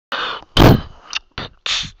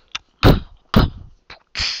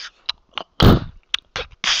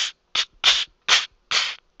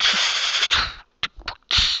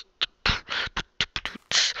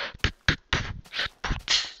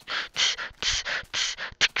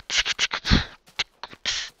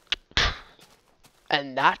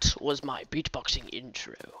And that was my beatboxing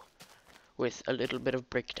intro, with a little bit of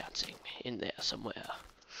breakdancing in there somewhere.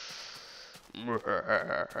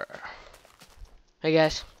 Hey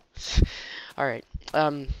guys. Alright,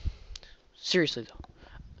 seriously though.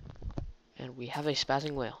 And we have a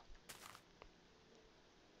spazzing whale.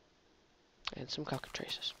 And some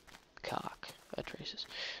cockatrices. Cockatrices.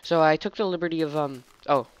 So I took the liberty of,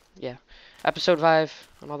 oh, yeah. Episode 5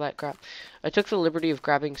 and all that crap. I took the liberty of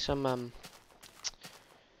grabbing some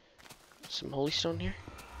holystone here.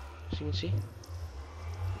 As you can see.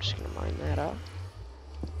 I'm just gonna mine that up.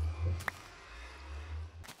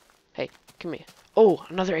 Hey, come here. Oh,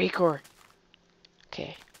 another acorn.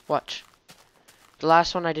 Okay, watch. The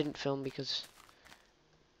last one I didn't film because...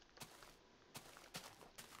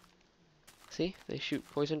 See? They shoot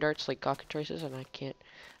poison darts like cockatrices and I can't...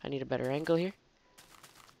 I need a better angle here.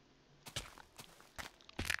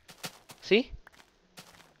 See?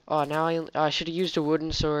 Oh, now I should have used a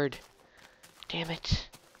wooden sword. Damn it.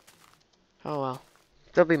 Oh well.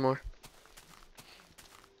 There'll be more.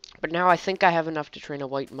 But now I think I have enough to train a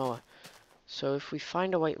white moa. So if we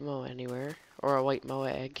find a white moa anywhere, or a white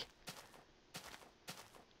moa egg,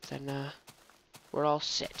 then we're all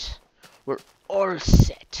set. We're all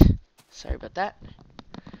set. Sorry about that.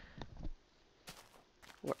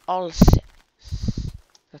 We're all set.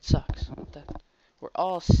 That sucks. We're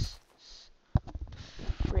all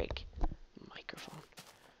frig. Microphone.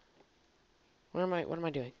 What am I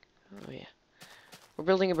doing? Oh yeah. We're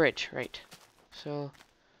building a bridge, right. So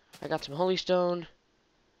I got some holystone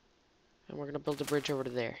and we're gonna build a bridge over to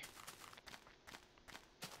there.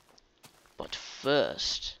 But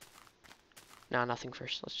first, no, nothing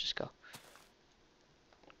first. Let's just go.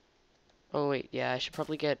 Oh wait, yeah, I should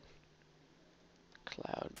probably get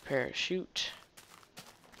cloud parachute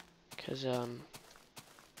because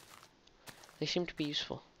they seem to be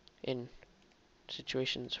useful in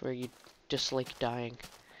situations where you dislike dying.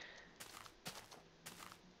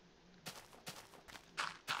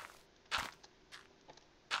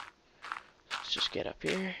 Let's just get up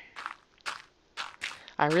here.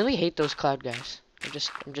 I really hate those cloud guys. I'm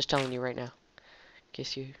just telling you right now, in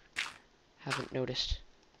case you haven't noticed.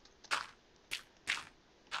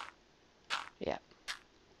 Yeah.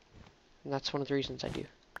 And that's one of the reasons I do.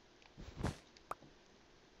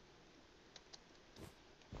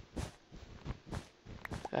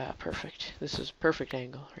 Ah, perfect. This is a perfect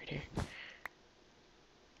angle right here.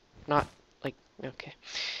 Not like, okay.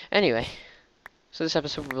 Anyway, so this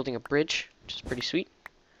episode we're building a bridge, which is pretty sweet.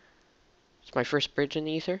 It's my first bridge in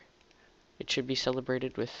the Aether. It should be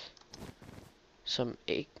celebrated with some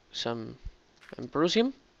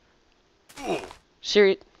ambrosium.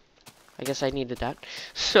 Serious. I guess I needed that.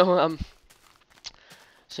 So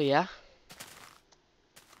yeah.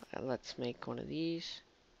 Let's make one of these.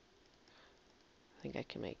 I think I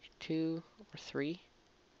can make 2 or 3.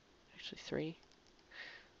 Actually 3.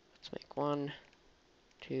 Let's make 1,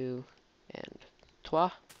 2, and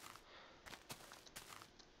 3.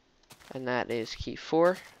 And that is key 4,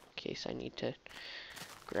 in case I need to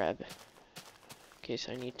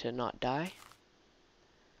not die.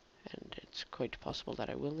 And it's quite possible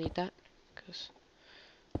that I will need that, because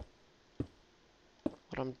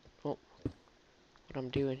what I'm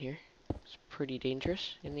doing here is pretty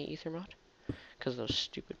dangerous in the Aether mod, because those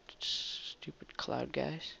stupid cloud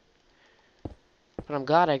guys. But I'm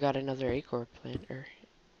glad I got another acorn plant, or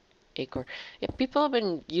acorn. Yeah, people have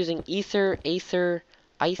been using Aether,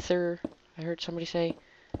 I heard somebody say,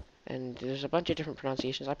 and there's a bunch of different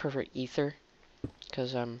pronunciations. I prefer Aether,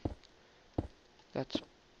 because I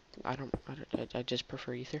just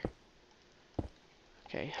prefer Aether.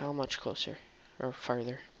 Okay, how much closer? Or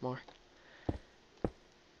farther? More.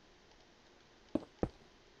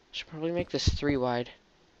 Should probably make this 3 wide.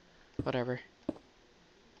 Whatever.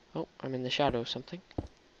 Oh, I'm in the shadow of something.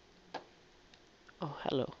 Oh,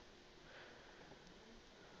 hello.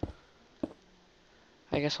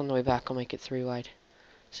 I guess on the way back I'll make it 3 wide.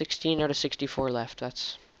 16 out of 64 left.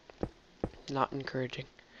 That's not encouraging.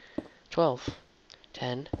 12.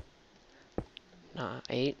 10. 9,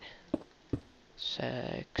 8.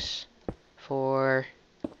 6. 4.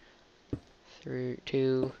 3,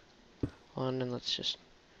 2. 1. And let's just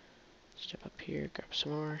step up here, grab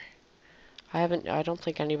some more. I don't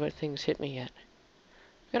think anything's hit me yet.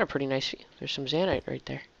 Got a pretty nice, there's some Zanite right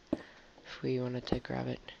there. If we wanted to grab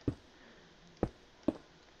it.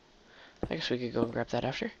 I guess we could go and grab that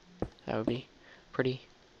after. That would be pretty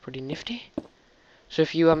nifty. So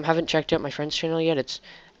if you haven't checked out my friend's channel yet, it's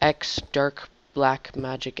X Dark Black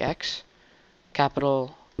Magic X.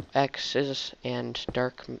 Capital X is and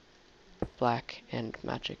Dark Black and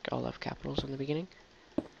Magic all have capitals in the beginning.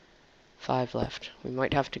 5 left. We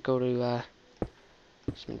might have to go to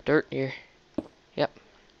some dirt here. Yep.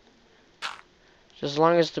 Just as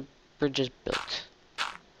long as the bridge is built.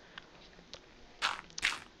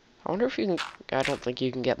 I wonder if you can... I don't think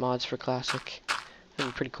you can get mods for Classic.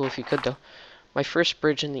 That'd be pretty cool if you could, though. My first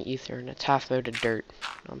bridge in the Aether, and it's half out of dirt.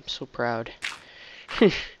 I'm so proud.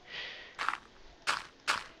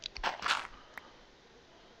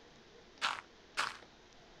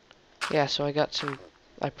 Yeah, so I got some...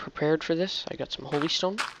 I prepared for this. I got some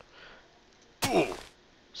Holystone.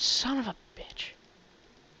 Son of a bitch.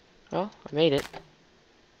 Well, I made it.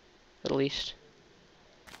 At least.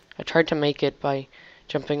 I tried to make it by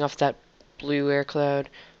jumping off that blue air cloud,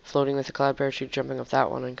 floating with the cloud parachute, jumping off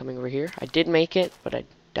that one, and coming over here. I did make it, but I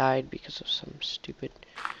died because of some stupid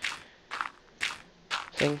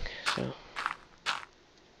thing, so...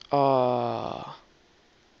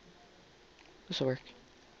 this'll work.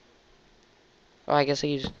 Oh, I guess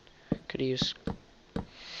I could have used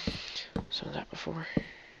some of that before.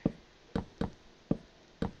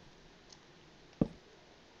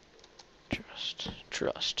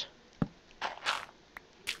 Trust.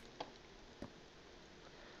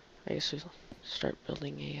 I guess we'll start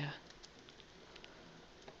building a,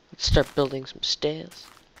 let's start building some stairs.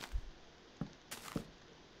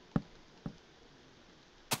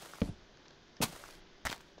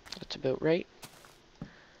 That's about right.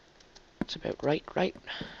 That's about right. Gotta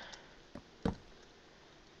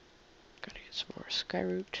get some more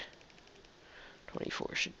skyroot.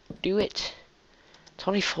 24 should do it.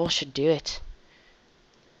 24 should do it.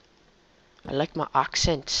 I like my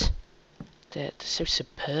accents. They're so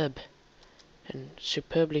superb. And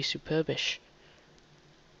superbly superbish.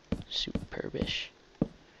 Superbish.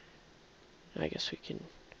 I guess we can...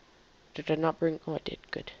 Did I not bring... Oh, I did.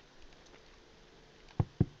 Good.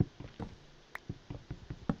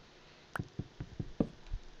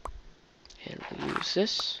 And we'll use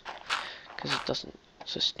this, because it doesn't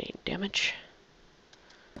sustain damage.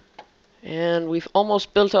 And we've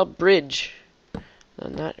almost built a bridge.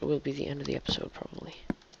 And that will be the end of the episode, probably.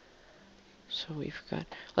 So we've got...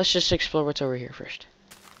 Let's just explore what's over here first.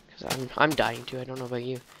 Because I'm dying to. I don't know about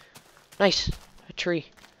you. Nice! A tree.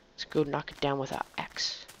 Let's go knock it down with an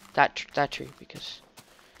axe. That tree, because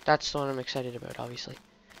that's the one I'm excited about, obviously.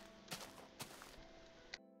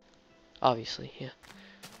 Obviously, yeah.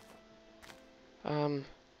 I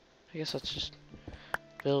guess let's just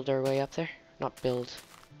build our way up there. Not build.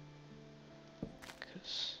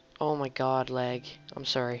 Cause, oh my god, lag. I'm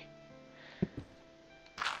sorry.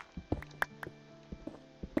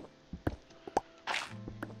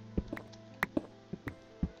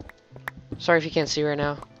 Sorry if you can't see right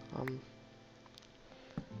now.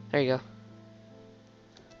 There you go.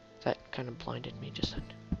 That kind of blinded me just then.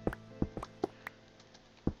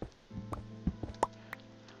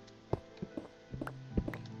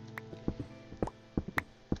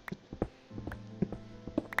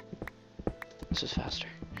 This is faster.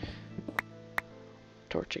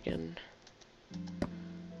 Torch again.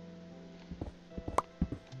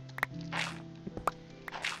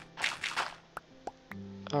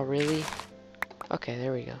 Oh, really? Okay,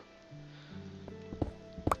 there we go.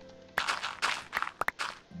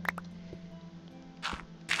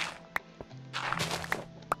 I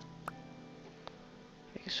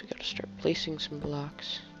guess we gotta start placing some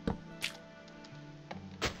blocks.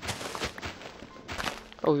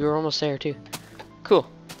 Oh, we were almost there too. Cool.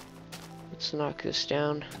 Let's knock this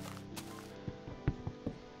down.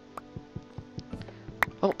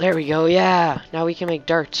 Oh, there we go. Yeah! Now we can make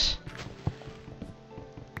darts.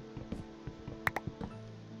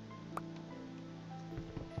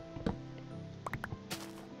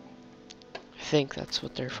 I think that's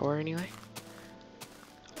what they're for anyway.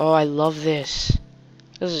 Oh, I love this.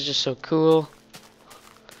 This is just so cool.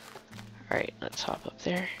 Alright, let's hop up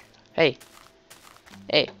there. Hey.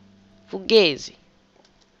 Hey. Fugazi.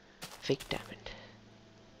 Fake diamond.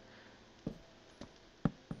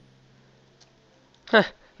 Huh.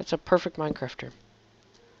 That's a perfect Minecraft term.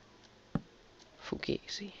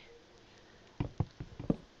 Fugazi.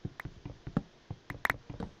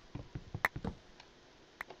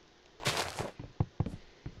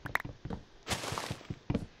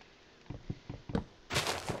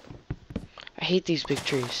 I hate these big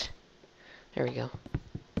trees. There we go.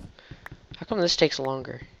 How come this takes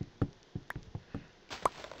longer?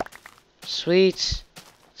 Sweet.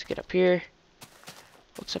 Let's get up here.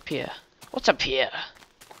 What's up here? What's up here?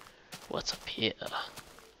 What's up here?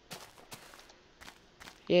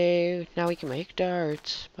 Yay, now we can make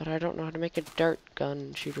darts. But I don't know how to make a dart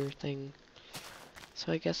gun shooter thing.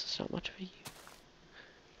 So I guess it's not much of a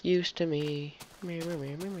use to me. Meh, meh,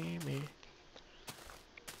 meh, meh, meh, meh.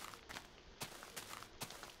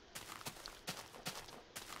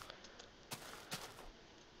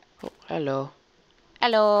 Hello.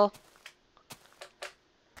 Hello.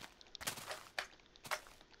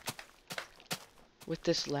 With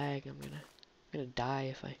this lag, I'm gonna die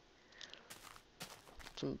if I...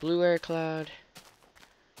 Some blue air cloud,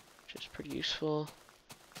 which is pretty useful.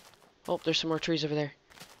 Oh, there's some more trees over there.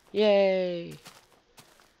 Yay!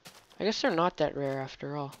 I guess they're not that rare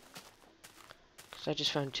after all. Because I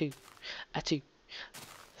just found two. Two.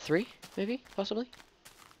 Three, maybe? Possibly?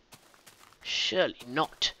 Surely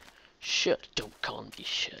not. Surely, don't call me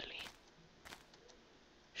Shirley.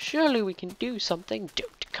 Surely we can do something.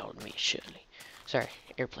 Don't call me Shirley. Sorry,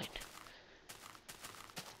 airplane.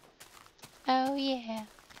 Oh, yeah.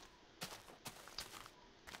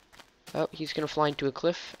 Oh, he's gonna fly into a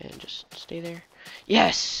cliff and just stay there.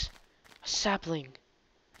 Yes! A sapling!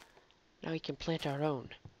 Now we can plant our own.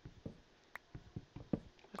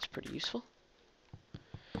 That's pretty useful.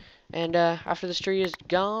 And after this tree is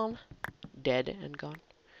gone, dead and gone,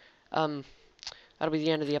 that'll be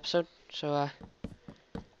the end of the episode. So,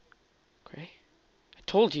 okay. I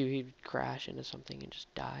told you he'd crash into something and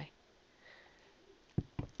just die.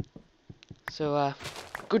 So,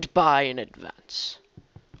 goodbye in advance.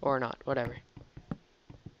 Or not, whatever.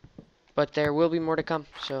 But there will be more to come,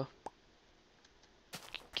 so...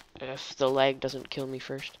 If the lag doesn't kill me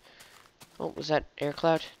first. Oh, was that air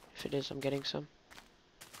cloud? If it is, I'm getting some.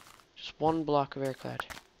 Just one block of air cloud.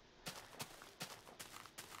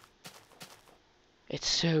 It's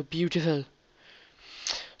so beautiful.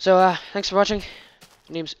 So, thanks for watching.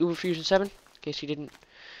 My name's Uberfusion7, in case you didn't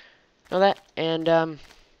know that. And,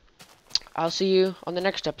 I'll see you on the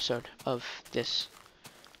next episode of this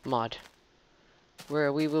mod,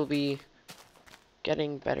 where we will be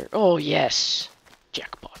getting better. Oh, yes!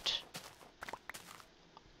 Jackpot.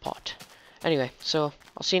 Pot. Anyway, so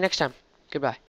I'll see you next time. Goodbye.